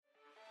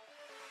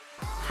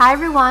Hi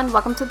everyone,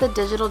 welcome to the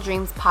Digital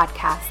Dreams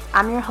Podcast.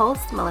 I'm your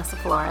host, Melissa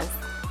Flores.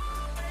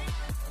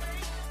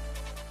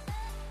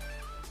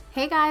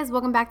 Hey guys,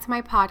 welcome back to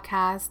my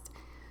podcast.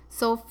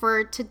 So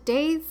for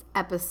today's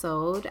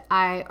episode,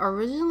 I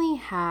originally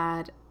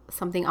had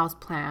something else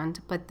planned,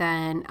 but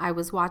then I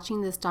was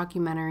watching this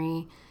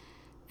documentary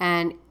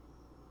and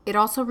it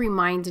also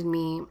reminded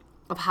me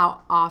of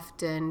how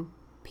often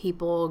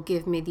people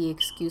give me the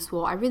excuse,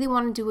 well, I really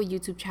want to do a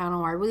YouTube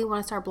channel, or I really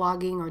want to start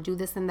blogging or do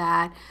this and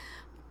that,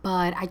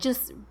 but I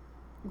just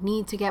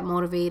need to get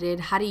motivated.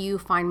 How do you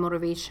find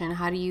motivation?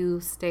 How do you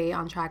stay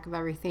on track of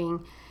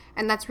everything?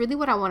 And that's really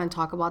what I want to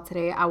talk about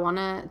today. I want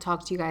to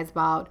talk to you guys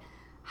about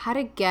how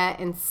to get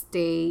and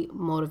stay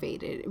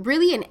motivated,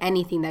 really in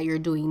anything that you're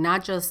doing,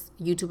 not just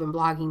YouTube and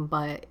blogging,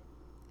 but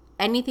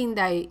anything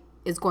that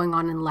is going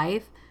on in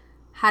life,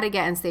 how to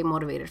get and stay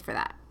motivated for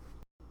that.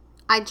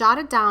 I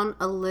jotted down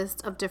a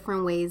list of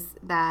different ways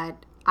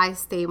that I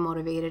stay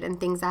motivated and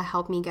things that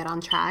help me get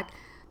on track.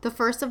 The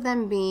first of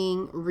them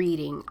being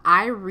reading.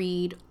 I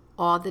read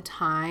all the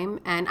time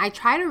and I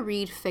try to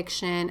read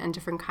fiction and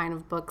different kind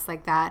of books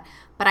like that,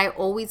 but I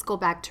always go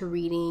back to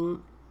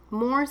reading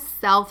more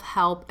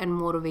self-help and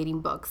motivating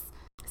books.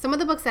 Some of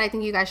the books that I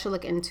think you guys should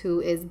look into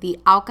is The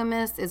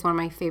Alchemist is one of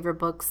my favorite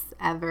books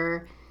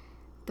ever.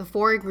 The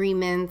Four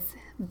Agreements.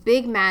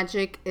 Big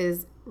Magic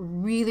is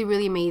really,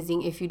 really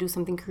amazing if you do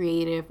something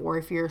creative or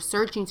if you're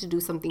searching to do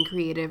something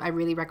creative. I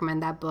really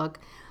recommend that book.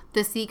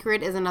 The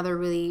Secret is another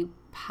really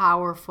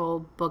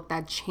powerful book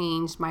that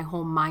changed my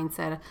whole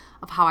mindset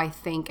of how I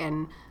think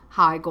and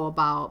how I go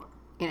about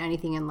in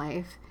anything in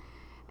life.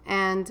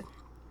 And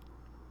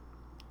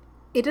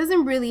it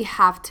doesn't really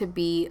have to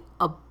be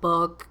a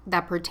book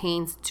that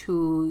pertains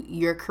to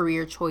your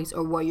career choice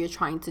or what you're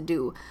trying to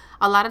do.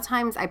 A lot of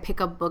times I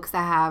pick up books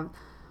that have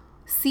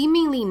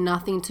seemingly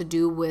nothing to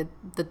do with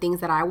the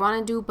things that I want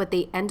to do, but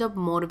they end up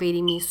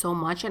motivating me so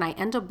much and I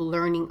end up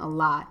learning a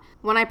lot.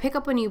 When I pick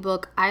up a new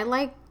book, I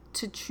like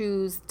to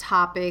choose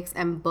topics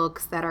and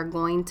books that are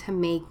going to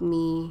make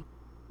me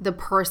the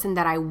person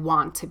that I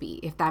want to be,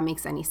 if that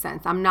makes any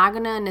sense. I'm not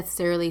going to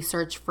necessarily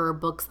search for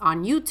books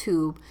on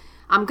YouTube.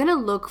 I'm going to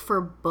look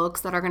for books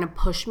that are going to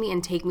push me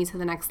and take me to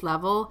the next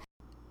level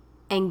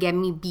and get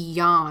me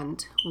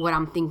beyond what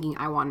I'm thinking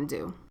I want to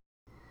do.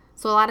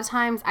 So a lot of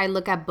times I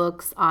look at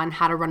books on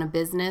how to run a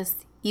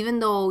business, even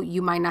though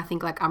you might not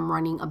think like I'm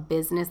running a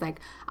business,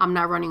 like I'm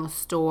not running a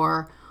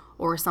store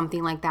or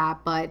something like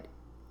that, but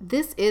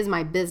this is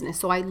my business.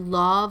 So I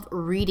love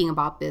reading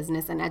about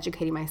business and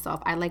educating myself.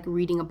 I like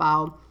reading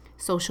about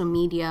social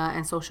media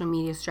and social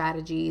media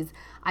strategies.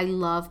 I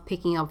love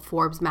picking up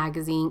Forbes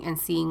magazine and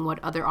seeing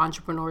what other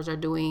entrepreneurs are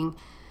doing.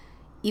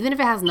 Even if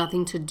it has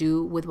nothing to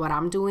do with what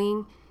I'm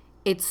doing,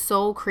 it's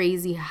so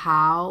crazy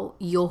how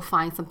you'll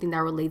find something that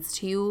relates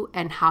to you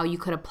and how you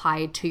could apply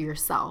it to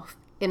yourself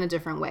in a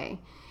different way.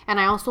 And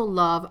I also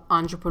love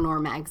Entrepreneur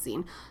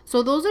magazine.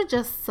 So those are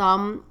just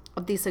some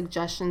of these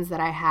suggestions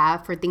that I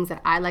have for things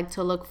that I like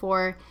to look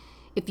for.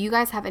 If you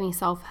guys have any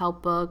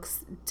self-help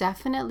books,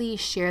 definitely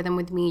share them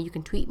with me. You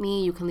can tweet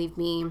me, you can leave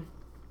me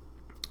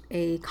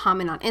a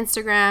comment on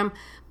Instagram.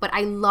 But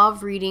I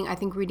love reading. I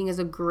think reading is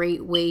a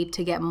great way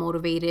to get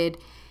motivated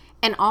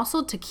and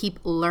also to keep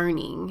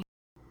learning.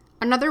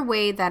 Another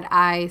way that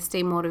I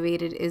stay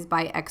motivated is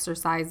by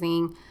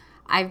exercising.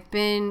 I've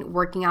been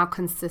working out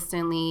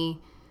consistently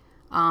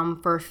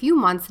for a few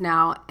months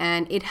now,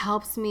 and it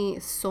helps me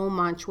so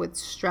much with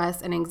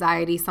stress and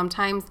anxiety.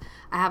 Sometimes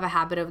I have a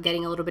habit of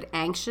getting a little bit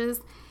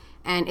anxious,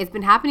 and it's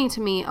been happening to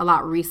me a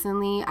lot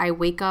recently. I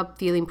wake up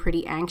feeling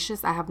pretty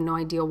anxious. I have no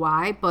idea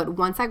why, but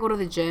once I go to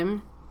the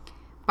gym,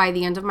 by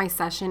the end of my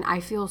session, I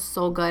feel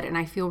so good and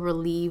I feel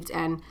relieved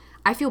and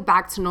I feel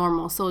back to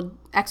normal. So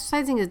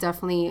exercising is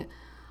definitely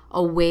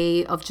a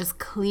way of just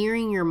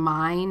clearing your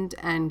mind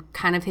and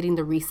kind of hitting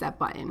the reset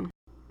button.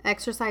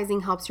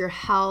 Exercising helps your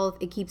health,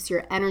 it keeps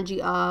your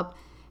energy up,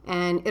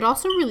 and it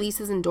also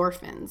releases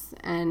endorphins.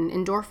 And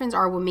endorphins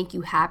are what make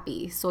you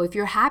happy. So if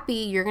you're happy,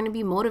 you're going to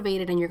be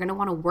motivated and you're going to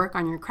want to work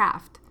on your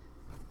craft.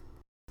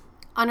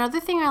 Another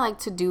thing I like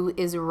to do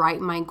is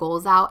write my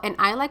goals out, and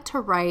I like to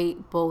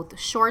write both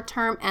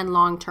short-term and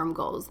long-term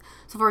goals.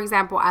 So for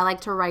example, I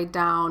like to write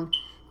down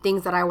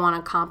things that I want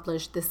to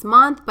accomplish this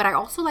month, but I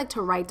also like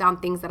to write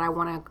down things that I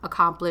want to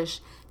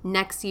accomplish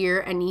next year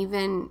and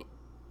even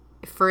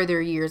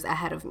further years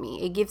ahead of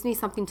me. It gives me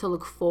something to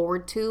look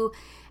forward to,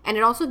 and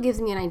it also gives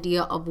me an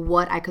idea of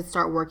what I could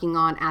start working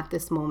on at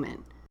this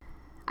moment.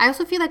 I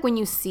also feel like when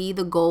you see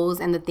the goals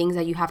and the things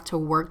that you have to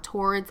work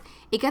towards,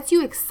 it gets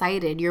you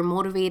excited. You're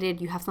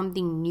motivated. You have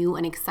something new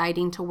and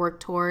exciting to work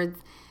towards,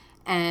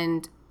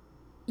 and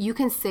you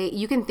can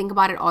think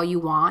about it all you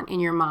want in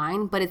your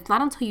mind, but it's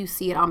not until you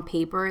see it on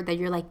paper that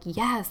you're like,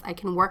 yes, I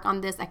can work on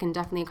this. I can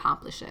definitely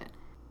accomplish it.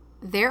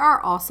 There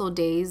are also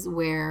days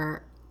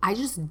where I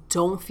just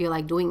don't feel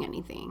like doing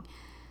anything.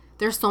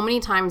 There's so many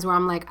times where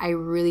I'm like, I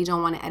really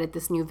don't want to edit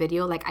this new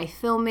video. Like I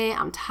film it,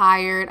 I'm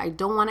tired, I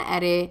don't want to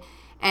edit.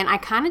 And I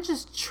kind of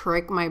just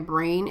trick my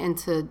brain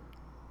into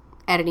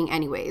editing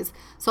anyways.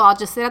 So I'll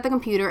just sit at the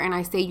computer and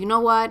I say, you know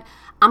what?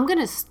 I'm going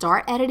to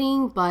start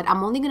editing, but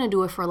I'm only going to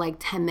do it for like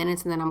 10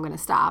 minutes and then I'm going to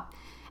stop.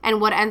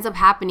 And what ends up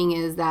happening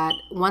is that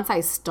once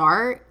I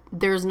start,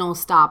 there's no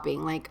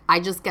stopping. Like I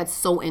just get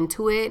so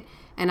into it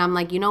and I'm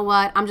like, you know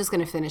what? I'm just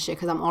going to finish it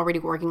because I'm already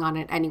working on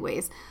it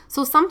anyways.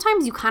 So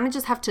sometimes you kind of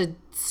just have to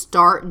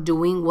start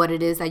doing what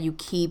it is that you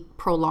keep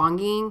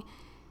prolonging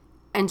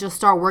and just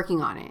start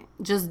working on it.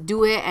 Just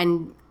do it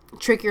and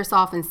trick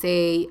yourself and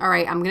say, all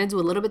right, I'm going to do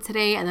a little bit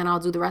today and then I'll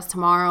do the rest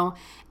tomorrow.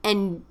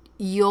 And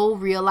you'll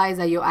realize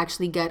that you'll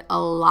actually get a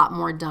lot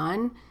more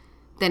done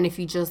than if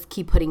you just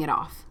keep putting it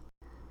off.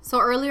 So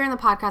earlier in the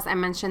podcast, I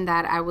mentioned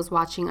that I was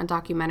watching a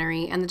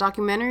documentary, and the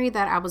documentary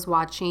that I was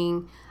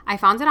watching, I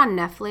found it on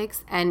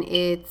Netflix, and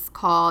it's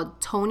called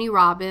Tony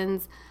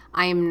Robbins,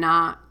 I Am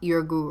Not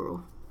Your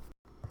Guru.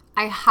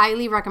 I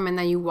highly recommend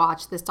that you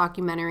watch this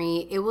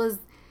documentary. It was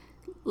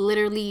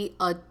literally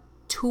a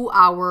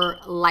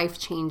 2-hour life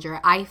changer.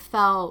 I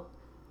felt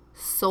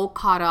so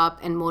caught up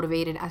and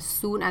motivated as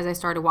soon as I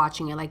started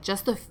watching it. Like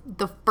just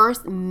the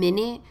first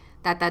minute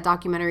that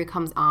documentary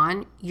comes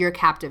on, you're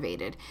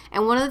captivated.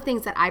 And one of the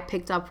things that I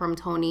picked up from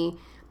Tony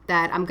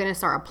that I'm going to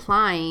start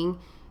applying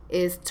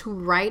is to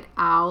write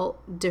out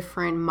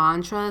different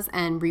mantras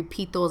and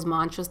repeat those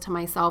mantras to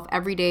myself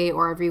every day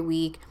or every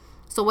week.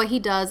 So what he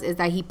does is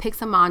that he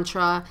picks a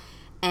mantra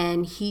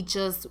and he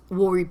just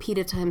will repeat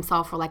it to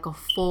himself for like a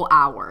full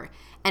hour.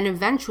 And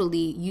eventually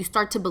you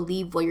start to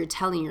believe what you're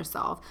telling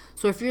yourself.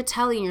 So if you're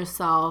telling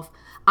yourself,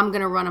 I'm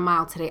going to run a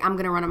mile today, I'm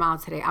going to run a mile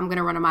today, I'm going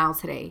to run a mile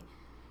today,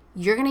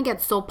 you're going to get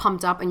so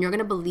pumped up and you're going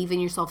to believe in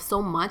yourself so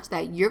much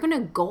that you're going to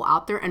go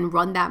out there and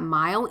run that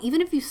mile.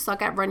 Even if you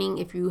suck at running,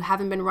 if you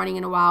haven't been running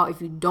in a while,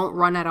 if you don't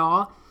run at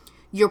all,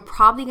 you're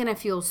probably going to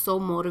feel so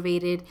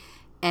motivated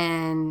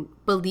and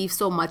believe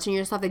so much in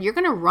yourself that you're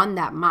going to run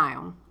that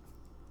mile.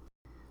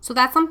 So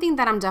that's something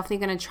that I'm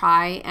definitely going to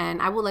try,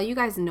 and I will let you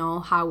guys know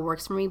how it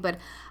works for me. But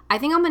I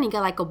think I'm going to get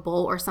like a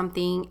bowl or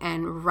something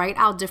and write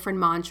out different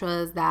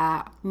mantras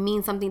that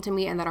mean something to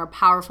me and that are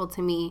powerful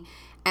to me.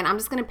 And I'm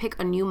just going to pick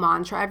a new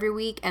mantra every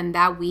week. And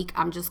that week,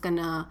 I'm just going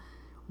to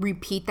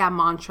repeat that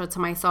mantra to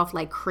myself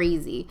like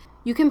crazy.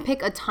 You can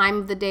pick a time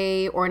of the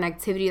day or an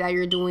activity that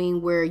you're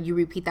doing where you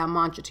repeat that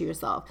mantra to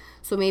yourself.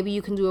 So maybe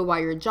you can do it while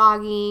you're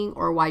jogging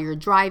or while you're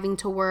driving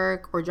to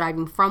work or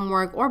driving from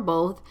work or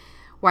both,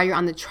 while you're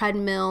on the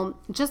treadmill.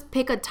 Just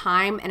pick a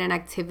time and an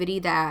activity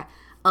that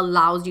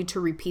allows you to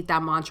repeat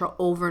that mantra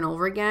over and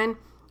over again.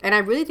 And I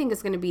really think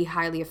it's going to be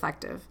highly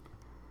effective.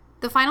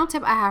 The final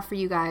tip I have for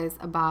you guys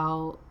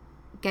about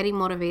getting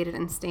motivated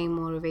and staying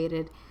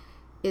motivated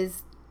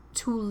is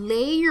to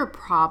lay your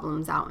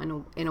problems out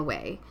in a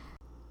way.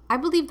 I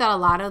believe that a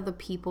lot of the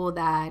people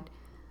that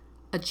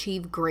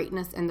achieve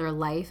greatness in their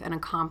life and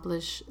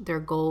accomplish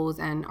their goals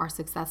and are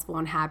successful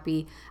and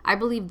happy, I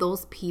believe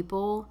those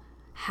people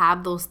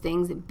have those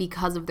things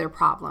because of their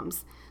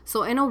problems.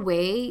 So in a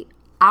way,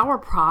 our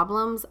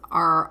problems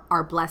are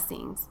our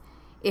blessings.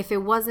 If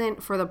it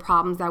wasn't for the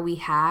problems that we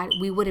had,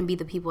 we wouldn't be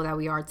the people that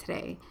we are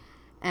today.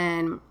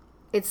 And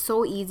it's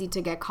so easy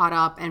to get caught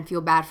up and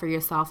feel bad for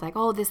yourself. Like,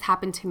 oh, this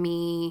happened to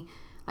me.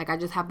 Like, I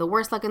just have the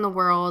worst luck in the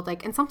world.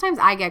 Like, and sometimes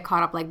I get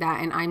caught up like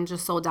that and I'm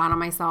just so down on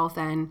myself.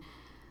 And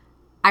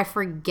I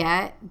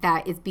forget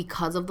that it's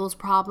because of those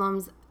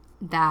problems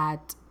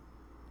that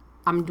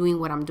I'm doing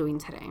what I'm doing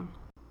today.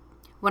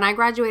 When I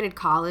graduated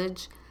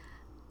college,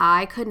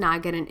 I could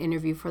not get an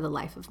interview for the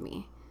life of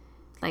me.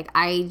 Like,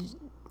 I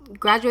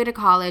graduated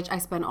college. I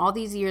spent all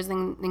these years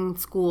in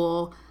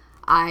school.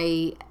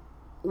 I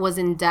was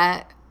in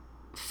debt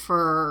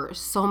for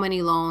so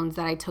many loans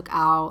that I took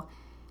out,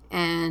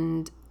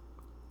 and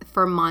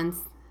for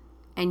months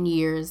and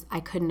years I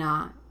could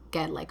not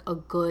get like a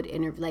good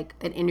interview, like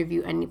an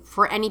interview, and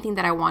for anything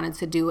that I wanted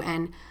to do.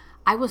 And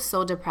I was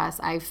so depressed.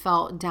 I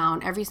felt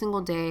down every single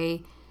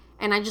day,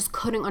 and I just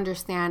couldn't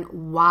understand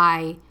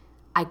why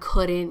I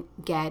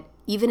couldn't get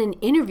even an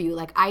interview.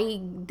 Like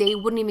they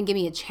wouldn't even give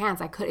me a chance.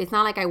 It's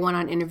not like I went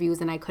on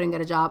interviews and I couldn't get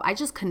a job. I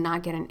just could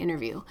not get an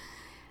interview.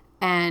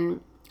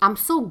 And I'm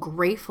so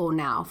grateful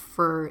now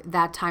for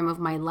that time of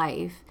my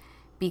life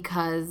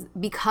because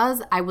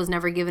I was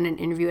never given an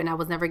interview and I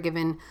was never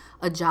given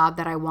a job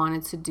that I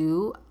wanted to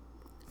do.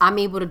 I'm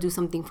able to do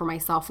something for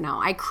myself now.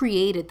 I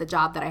created the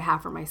job that I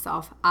have for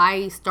myself.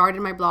 I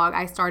started my blog,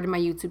 I started my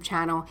YouTube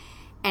channel,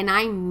 and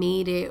I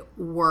made it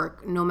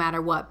work no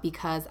matter what,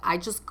 because I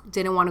just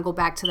didn't want to go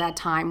back to that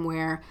time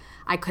where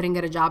I couldn't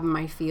get a job in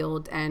my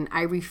field, and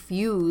I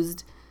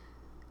refused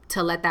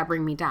to let that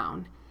bring me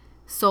down.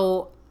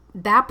 So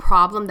that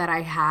problem that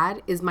I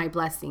had is my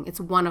blessing. It's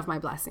one of my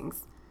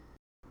blessings.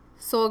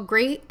 So a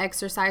great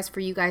exercise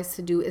for you guys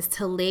to do is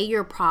to lay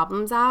your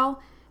problems out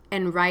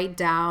and write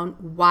down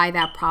why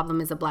that problem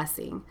is a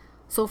blessing.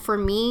 So for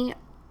me,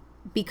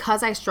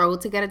 because I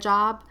struggled to get a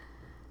job,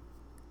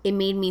 it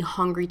made me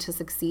hungry to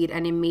succeed,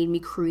 and it made me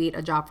create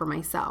a job for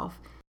myself.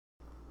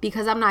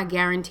 Because I'm not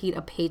guaranteed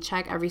a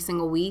paycheck every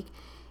single week,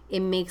 it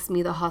makes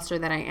me the hustler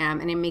that I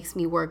am, and it makes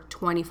me work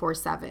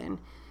 24/7.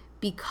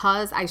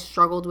 because I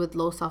struggled with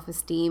low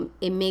self-esteem,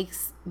 it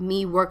makes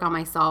me work on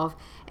myself,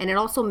 and it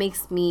also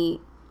makes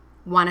me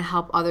want to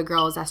help other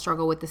girls that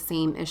struggle with the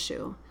same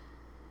issue.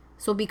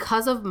 So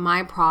because of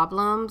my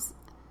problems,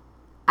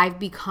 I've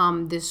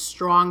become this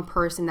strong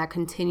person that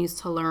continues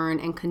to learn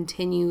and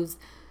continues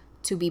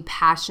to be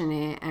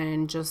passionate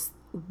and just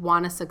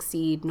want to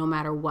succeed no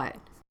matter what.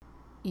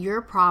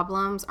 Your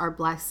problems are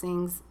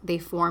blessings. They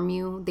form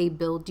you, they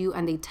build you,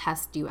 and they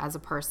test you as a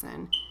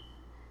person.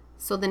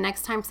 So the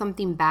next time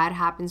something bad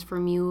happens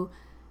from you,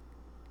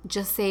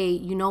 just say,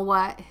 you know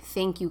what?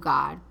 Thank you,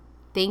 God.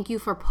 Thank you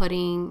for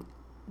putting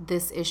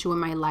this issue in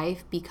my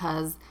life,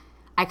 because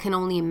I can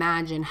only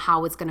imagine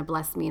how it's going to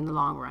bless me in the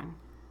long run.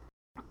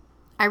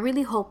 I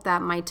really hope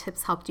that my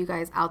tips helped you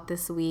guys out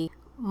this week.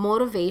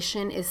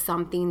 Motivation is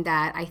something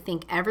that I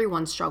think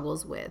everyone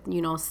struggles with.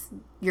 You know,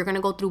 you're going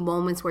to go through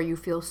moments where you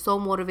feel so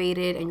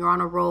motivated and you're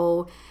on a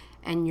roll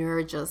and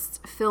you're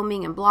just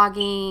filming and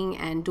blogging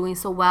and doing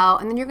so well.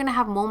 And then you're going to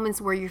have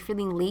moments where you're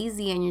feeling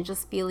lazy and you're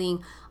just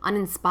feeling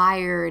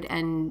uninspired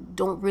and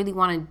don't really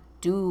want to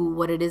do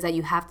what it is that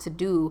you have to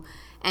do.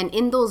 And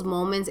in those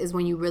moments is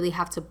when you really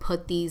have to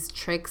put these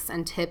tricks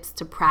and tips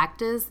to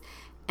practice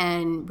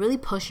and really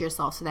push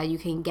yourself so that you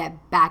can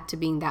get back to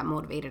being that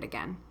motivated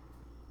again.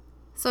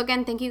 So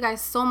again, thank you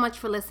guys so much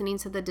for listening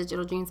to the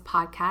Digital Dreams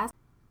podcast.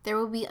 There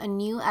will be a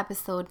new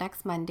episode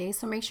next Monday,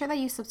 so make sure that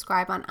you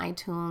subscribe on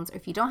iTunes. Or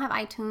if you don't have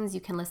iTunes,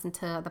 you can listen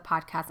to the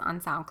podcast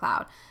on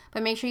SoundCloud.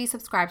 But make sure you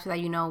subscribe so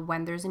that you know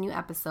when there's a new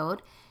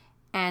episode.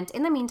 And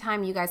in the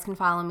meantime, you guys can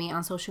follow me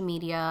on social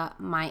media.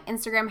 My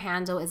Instagram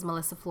handle is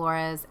Melissa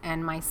Flores,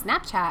 and my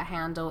Snapchat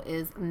handle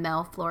is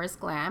Mel Flores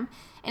Glam.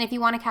 And if you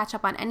want to catch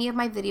up on any of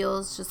my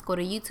videos, just go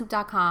to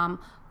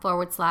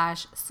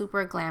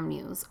youtube.com/Super Glam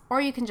News,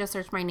 or you can just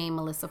search my name,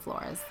 Melissa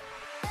Flores.